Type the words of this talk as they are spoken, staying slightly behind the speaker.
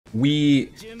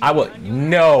I would,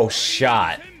 no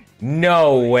shot.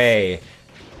 No way.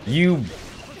 You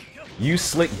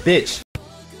slick bitch.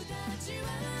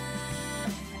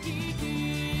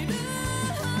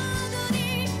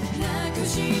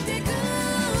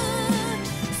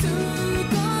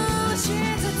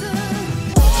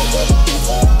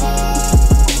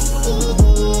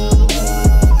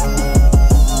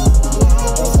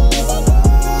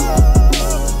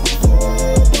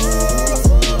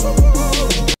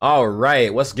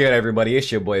 Alright, what's good everybody?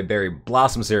 It's your boy Berry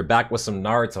Blossoms here, back with some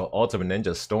Naruto Ultimate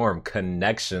Ninja Storm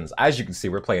connections. As you can see,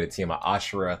 we're playing a team of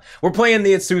Ashura. We're playing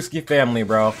the Otsutsuki family,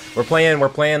 bro. We're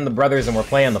playing the brothers and we're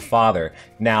playing the father.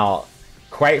 Now,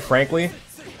 quite frankly,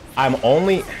 I'm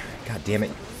only... God damn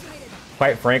it.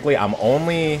 Quite frankly, I'm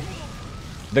only...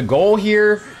 The goal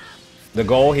here,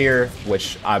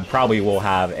 which I probably will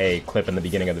have a clip in the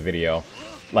beginning of the video,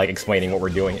 like explaining what we're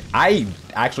doing. I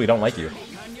actually don't like you.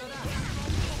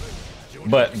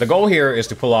 But the goal here is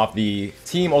to pull off the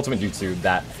Team Ultimate Jutsu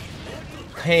that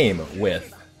came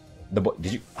with the...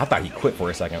 Did you... I thought he quit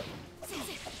for a second.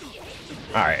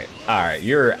 Alright,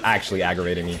 you're actually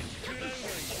aggravating me.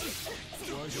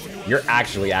 You're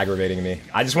actually aggravating me.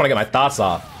 I just want to get my thoughts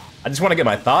off.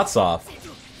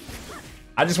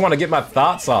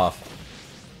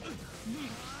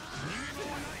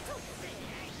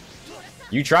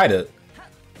 You tried it.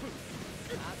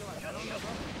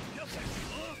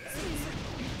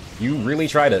 You really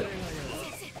tried it.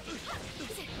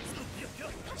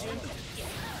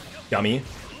 Dummy.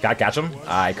 Gotta catch him?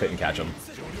 I couldn't catch him.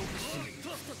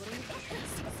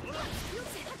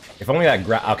 If only that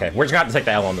okay, we're just gonna have to take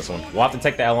the L on this one. We'll have to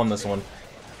take the L on this one.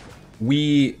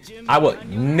 I would...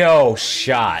 No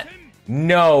shot.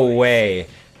 No way.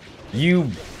 You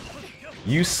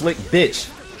slick bitch.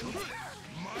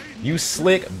 You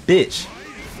slick bitch.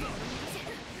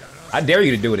 I dare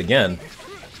you to do it again.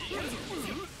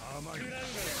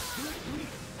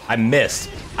 I missed.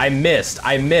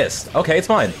 Okay, it's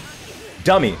fine.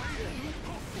 Dummy.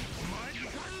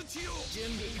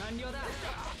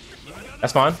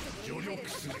 That's fine.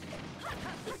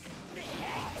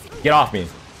 Get off me.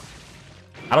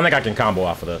 I don't think I can combo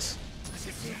off of this.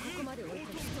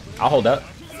 I'll hold up.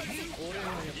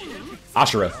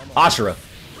 Ashura.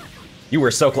 You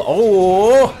were so close.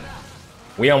 Oh!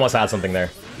 We almost had something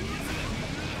there.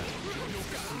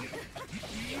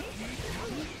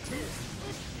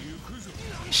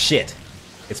 Shit.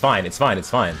 It's fine.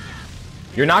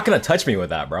 You're not gonna touch me with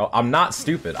that, bro. I'm not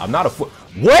stupid. I'm not a fool.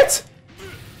 What?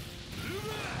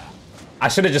 I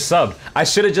should have just subbed.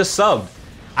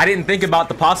 I didn't think about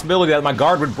the possibility that my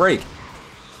guard would break.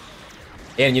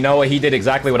 And you know what? He did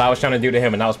exactly what I was trying to do to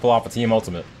him, and that was pull off a Team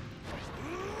Ultimate.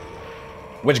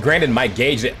 Which granted might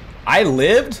gauge it. I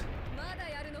lived?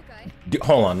 Dude,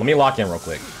 hold on. Let me lock in real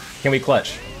quick. Can we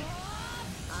clutch?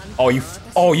 Oh,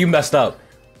 you messed up.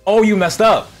 I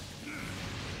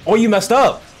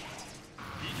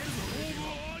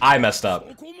messed up.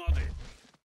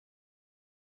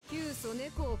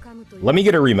 Let me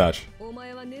get a rematch.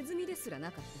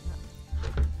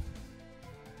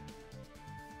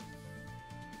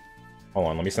 Hold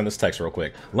on, let me send this text real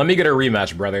quick. Let me get a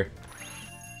rematch, brother.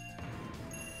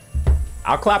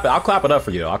 I'll clap it up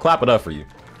for you though. But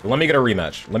let me get a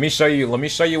rematch. Let me show you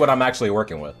what I'm actually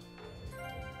working with.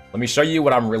 Let me show you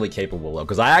what I'm really capable of,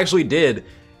 because I actually did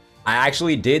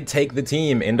take the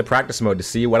team into practice mode to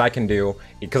see what I can do,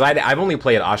 because I've only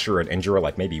played Ashura and Injura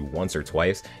like maybe once or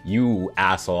twice. You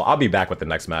asshole. I'll be back with the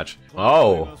next match.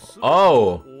 Oh,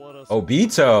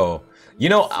 Obito. You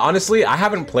know, honestly, I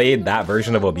haven't played that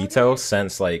version of Obito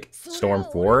since like Storm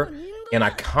 4, and I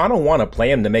kind of want to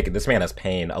play him to make it. This man has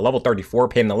pain, a level 34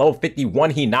 pain, a level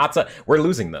 51 Hinata. We're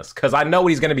losing this because I know what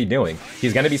he's going to be doing.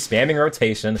 He's going to be spamming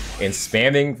rotation and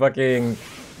spamming fucking...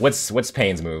 What's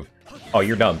Pain's move? Oh,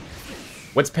 you're dumb.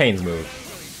 What's Pain's move?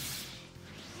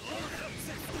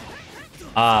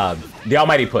 The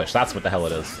Almighty Push. That's what the hell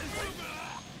it is.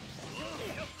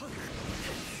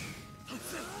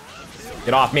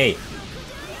 Get off me.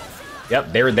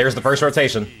 Yep, there's the first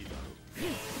rotation.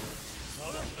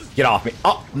 Get off me.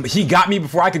 Oh, he got me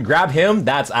before I could grab him?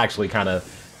 That's actually kind of...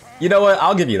 You know what?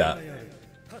 I'll give you that.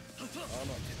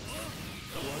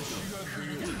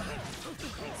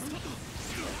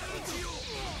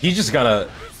 He's just gonna...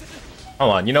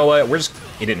 Hold on, you know what?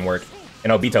 It didn't work.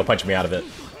 And Obito punched me out of it.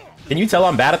 Can you tell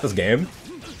I'm bad at this game?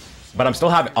 But I'm still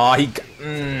having... Oh, he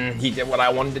did what I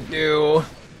wanted to do.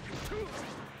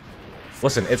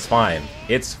 Listen, it's fine.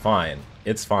 Because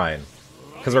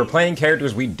we're playing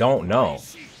characters we don't know.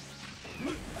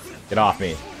 Get off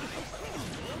me.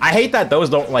 I hate that those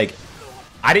don't, like...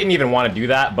 I didn't even want to do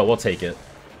that, but we'll take it.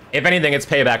 If anything, it's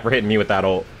payback for hitting me with that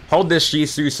ult. Hold this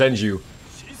Shisu Senju.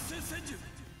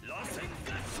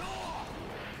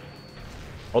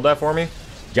 Hold that for me.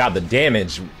 God, the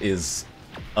damage is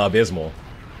abysmal.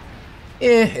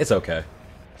 It's okay.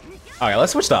 Alright,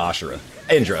 let's switch to Ashura.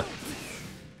 Indra.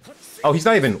 Oh, he's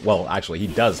not even... Well, actually, he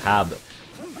does have...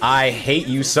 I hate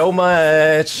you so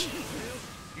much.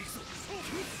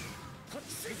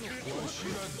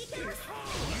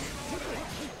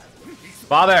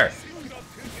 Father!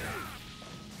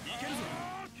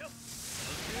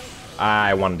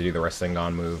 I wanted to do the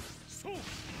Rasengan move.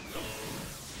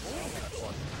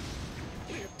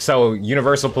 So,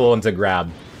 universal pull into grab,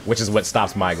 which is what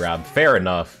stops my grab. Fair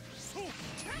enough.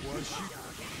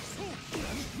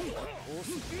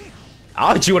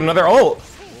 I'll hit you with another ult.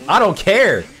 I don't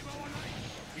care.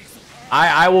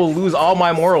 I will lose all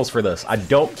my morals for this. I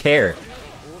don't care.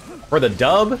 For the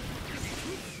dub?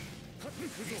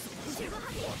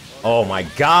 Oh my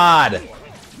god.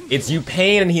 It's you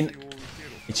Pain and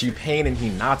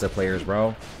Hinata players,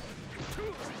 bro.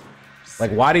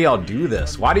 Like, why do y'all do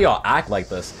this? Why do y'all act like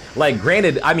this? Like,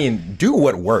 granted, I mean, do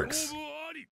what works.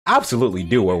 Absolutely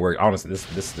do what works. Honestly,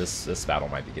 this battle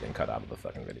might be getting cut out of the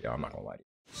fucking video. I'm not gonna lie to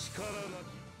you.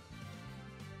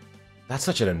 That's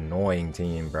such an annoying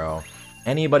team, bro.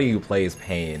 Anybody who plays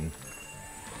Pain.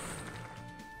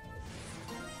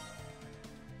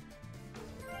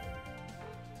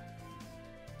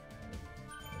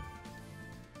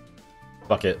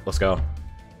 Fuck it, let's go.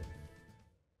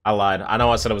 I lied. I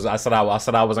know I said I said I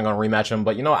wasn't gonna rematch him,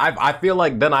 but you know, I feel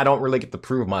like then I don't really get to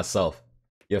prove myself.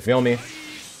 You feel me?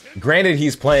 Granted,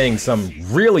 he's playing some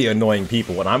really annoying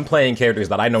people, and I'm playing characters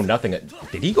that I know nothing.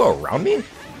 Did he go around me?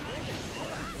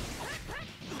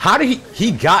 How did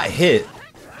he got hit?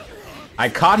 I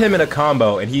caught him in a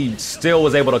combo, and he still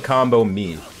was able to combo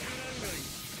me.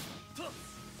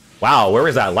 Wow, where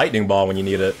is that lightning ball when you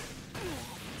need it?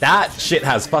 That shit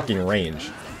has fucking range.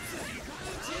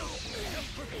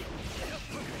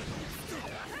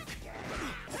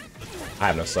 I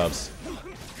have no subs.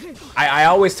 I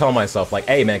always tell myself, like,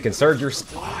 hey man, conserve your...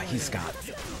 Oh, he's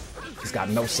got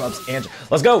no subs and...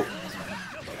 Let's go!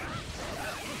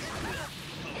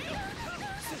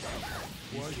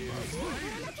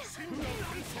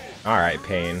 Alright,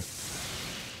 Pain.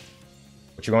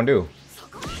 What you gonna do?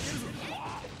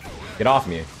 Get off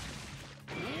me.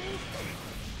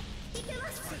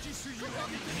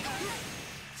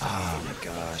 Oh my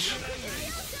gosh.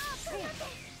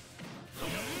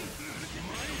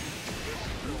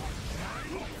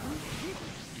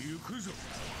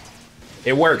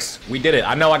 It works. We did it.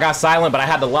 I know I got silent, but I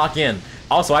had to lock in.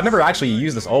 Also, I've never actually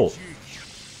used this ult.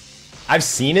 I've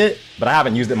seen it, but I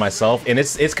haven't used it myself, and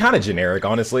it's kind of generic,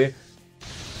 honestly.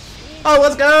 Oh,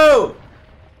 let's go!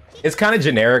 It's kind of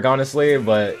generic, honestly,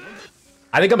 but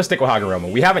I think I'm gonna stick with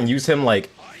Hagoromo. We haven't used him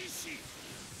like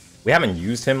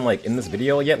in this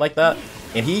video yet like that,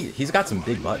 and he's got some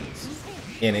big buttons,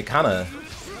 and it kind of.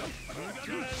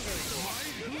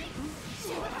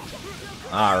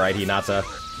 All right, Hinata,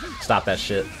 stop that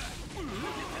shit.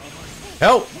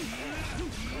 Help!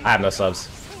 I have no subs.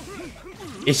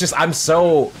 It's just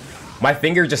my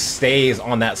finger just stays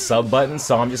on that sub button,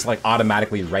 so I'm just like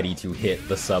automatically ready to hit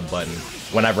the sub button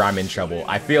whenever I'm in trouble.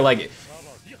 I feel like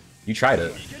you tried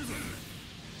it.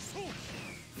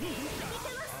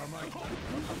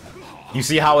 You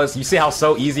see how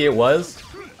so easy it was?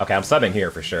 Okay, I'm subbing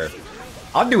here for sure.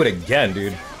 I'll do it again,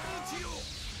 dude.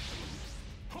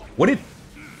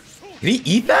 Did he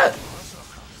eat that?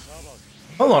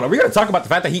 Hold on, are we gonna talk about the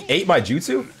fact that he ate my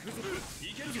jutsu?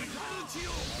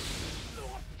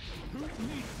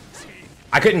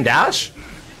 I couldn't dash?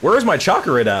 Where's my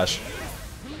chakra dash?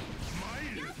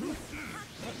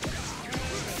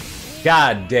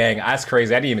 God dang, that's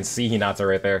crazy. I didn't even see Hinata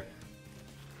right there.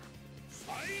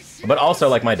 But also,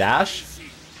 like, my dash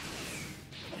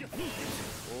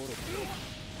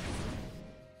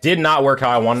did not work how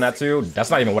I wanted that to.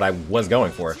 That's not even what I was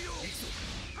going for.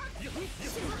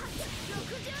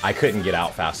 I couldn't get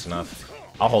out fast enough.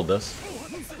 I'll hold this.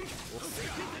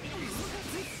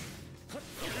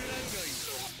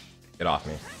 Get off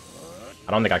me.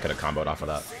 I don't think I could have comboed off of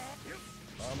that.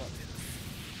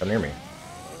 Come near me.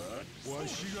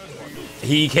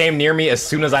 He came near me as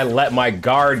soon as I let my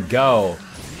guard go.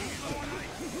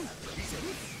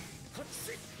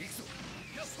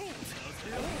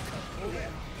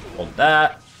 Hold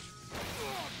that.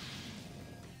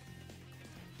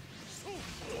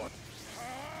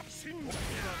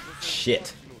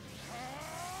 Shit.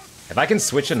 If I can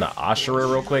switch into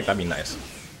Ashura real quick, that'd be nice.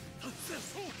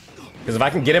 Because if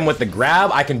I can get him with the grab,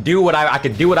 I can do what I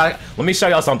can do what I. Let me show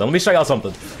y'all something. Let me show y'all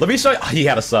something. Let me show you. He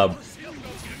had a sub.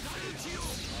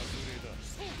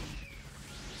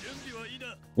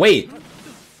 Wait.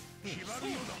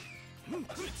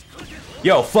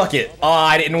 Yo, fuck it.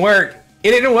 Oh, it didn't work.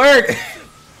 It didn't work.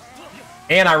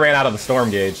 And I ran out of the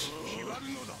storm gauge.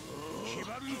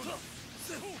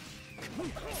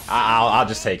 I'll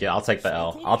just take it. I'll take the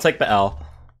L. I'll take the L.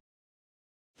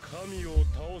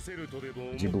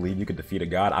 Did you believe you could defeat a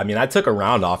god? I mean, I took a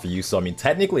round off of you, so I mean,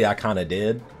 technically I kind of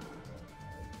did.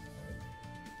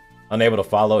 Unable to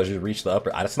follow as you reach the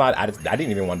upper. I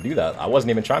didn't even want to do that. I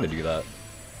wasn't even trying to do that.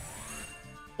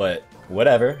 But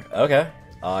whatever. Okay.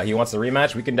 He wants a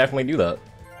rematch. We can definitely do that.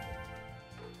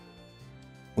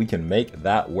 We can make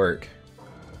that work.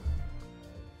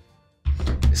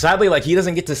 Sadly, like, he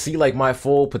doesn't get to see like my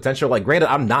full potential. Like,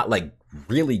 granted, I'm not like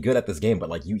really good at this game, but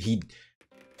like he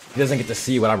doesn't get to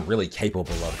see what I'm really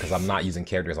capable of because I'm not using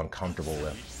characters I'm comfortable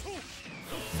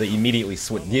with. The immediate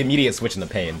switch in the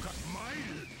pain.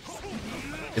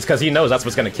 It's because he knows that's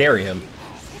what's gonna carry him.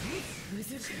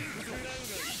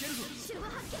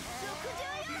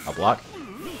 I'll block.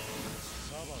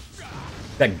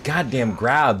 That goddamn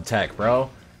grab tech, bro.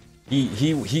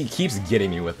 He keeps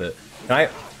getting me with it. And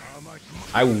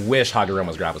I wish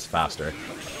Hagoromo's grab was faster.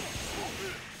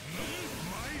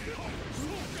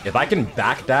 If I can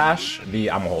backdash the...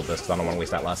 I'm gonna hold this because I don't want to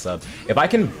waste that last sub. If I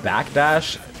can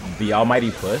backdash the almighty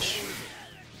push,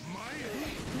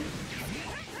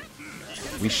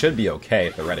 we should be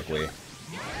okay, theoretically.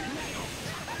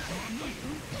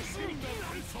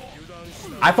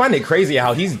 I find it crazy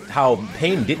how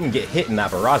Pain didn't get hit in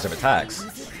that barrage of attacks.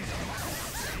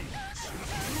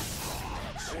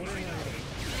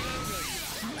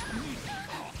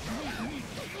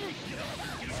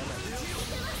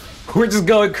 We're just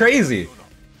going crazy.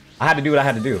 I had to do what I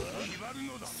had to do.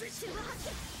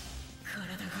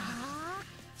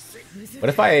 What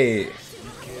if I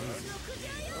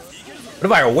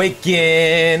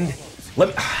awakened?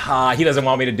 He doesn't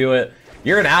want me to do it.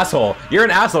 You're an asshole. You're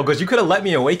an asshole because you could have let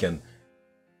me awaken.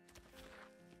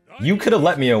 You could have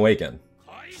let me awaken.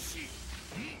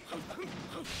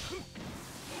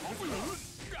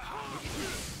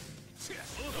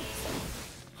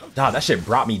 God, that shit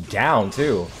brought me down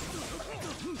too.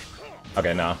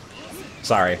 Okay, no.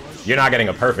 Sorry. You're not getting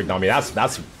a perfect on me.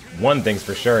 That's one thing's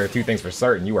for sure, two things for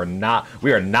certain. We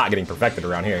are not getting perfected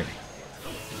around here.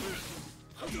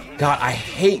 God, I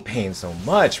hate Pain so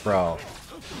much, bro.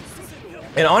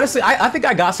 And honestly, I think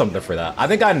I got something for that. I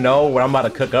think I know what I'm about to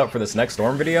cook up for this next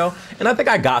Storm video, and I think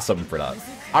I got something for that.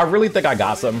 I really think I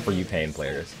got something for you Pain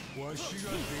players.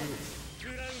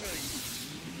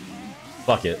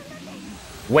 Fuck it.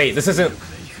 Wait, this isn't...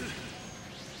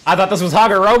 I thought this was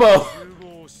Hagoromo!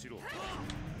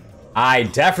 I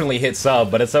definitely hit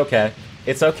sub, but it's okay.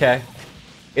 It's okay.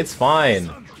 It's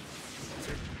fine.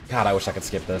 God, I wish I could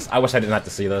skip this. I wish I didn't have to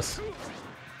see this.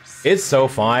 It's so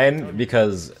fine,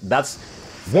 because that's...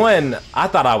 One, I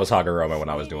thought I was Hagoromo when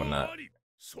I was doing that.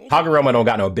 Hagoromo don't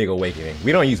got no big awakening.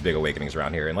 We don't use big awakenings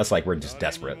around here, unless like we're just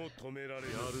desperate.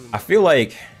 I feel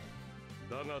like...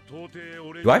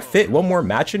 Do I fit one more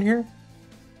match in here?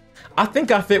 I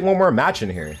think I fit one more match in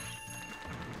here.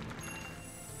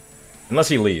 Unless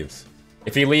he leaves.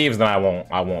 If he leaves, then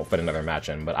I won't fit another match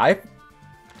in. But I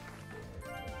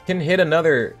can hit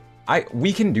another...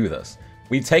 We can do this.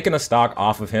 We've taken a stock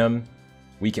off of him.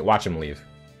 We can watch him leave.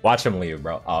 Watch him leave,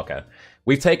 bro. Oh, okay.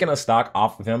 We've taken a stock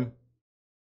off of him.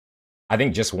 I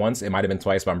think just once. It might have been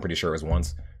twice, but I'm pretty sure it was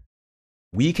once.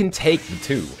 We can take the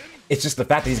two. It's just the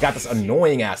fact that he's got this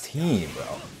annoying ass team, bro.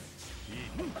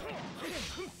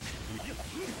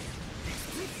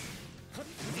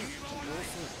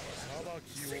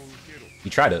 You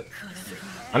tried it.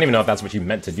 I don't even know if that's what you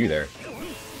meant to do there.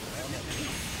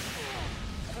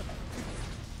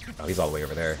 Oh, he's all the way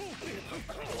over there.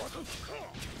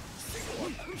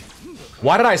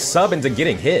 Why did I sub into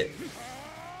getting hit?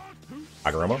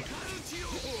 Hagoromo?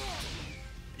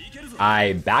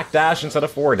 I backdash instead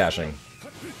of forward dashing.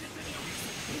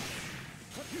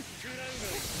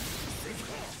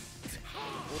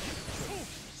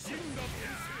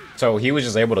 So he was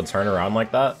just able to turn around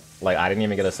like that? Like I didn't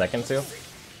even get a second to?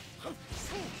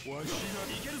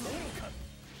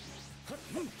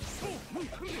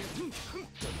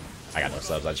 I got no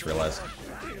subs, I just realized.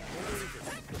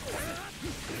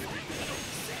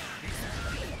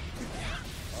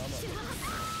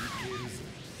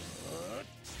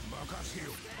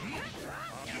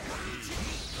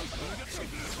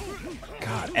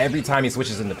 God, every time he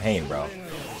switches into Pain, bro.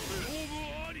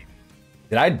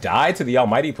 Did I die to the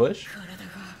almighty push?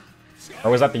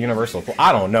 Or was that the universal?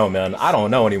 I don't know, man. I don't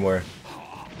know anymore.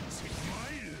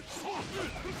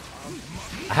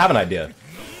 I have an idea.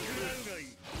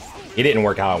 It didn't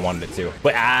work how I wanted it to.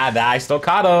 But I still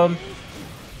caught him.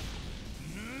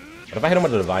 What if I hit him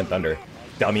with a Divine Thunder?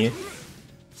 Dummy.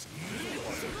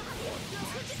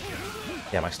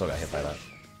 Damn, I still got hit by that.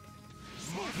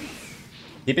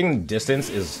 Keeping distance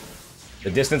is...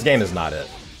 The distance game is not it.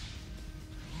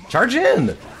 Charge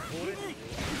in!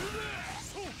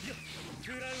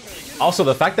 Also,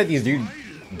 the fact that these dudes,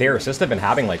 they're assistive and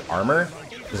having, like, armor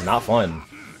is not fun.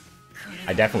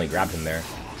 I definitely grabbed him there.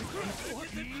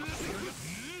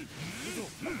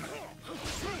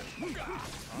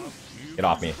 Get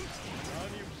off me.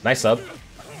 Nice sub.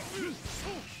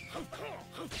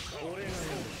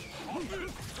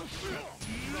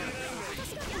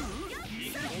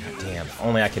 Damn,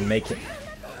 only I can make it.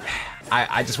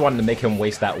 I just wanted to make him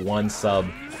waste that one sub.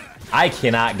 I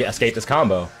cannot escape this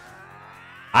combo.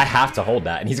 I have to hold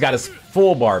that, and he's got his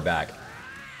full bar back.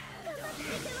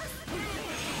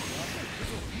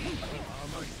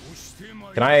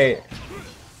 Can I...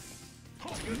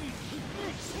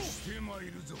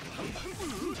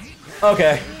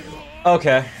 Okay.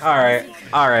 Okay. Alright.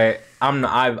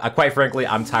 I quite frankly,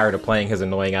 I'm tired of playing his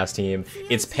annoying ass team.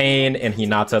 It's Pain and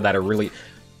Hinata that are really...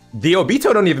 The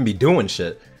Obito don't even be doing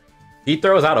shit. He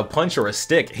throws out a punch or a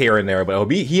stick here and there, but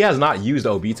he has not used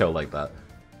Obito like that.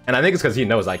 And I think it's because he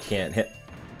knows I can't hit.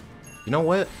 You know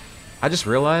what? I just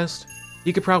realized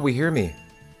he could probably hear me.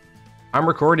 I'm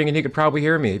recording and he could probably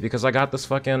hear me because I got this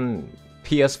fucking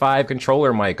PS5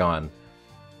 controller mic on.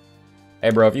 Hey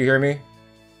bro, if you hear me,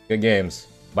 good games.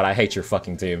 But I hate your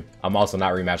fucking team. I'm also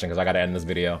not rematching because I gotta end this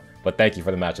video. But thank you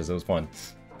for the matches, it was fun.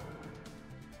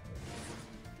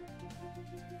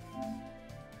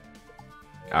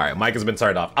 Alright, mic has been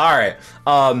turned off. Alright,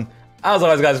 as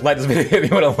always, guys, like this video. If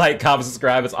you want to like, comment,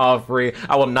 subscribe, it's all free.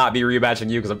 I will not be rematching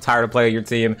you because I'm tired of playing your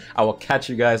team. I will catch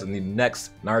you guys in the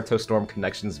next Naruto Storm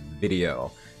Connections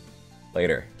video.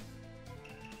 Later.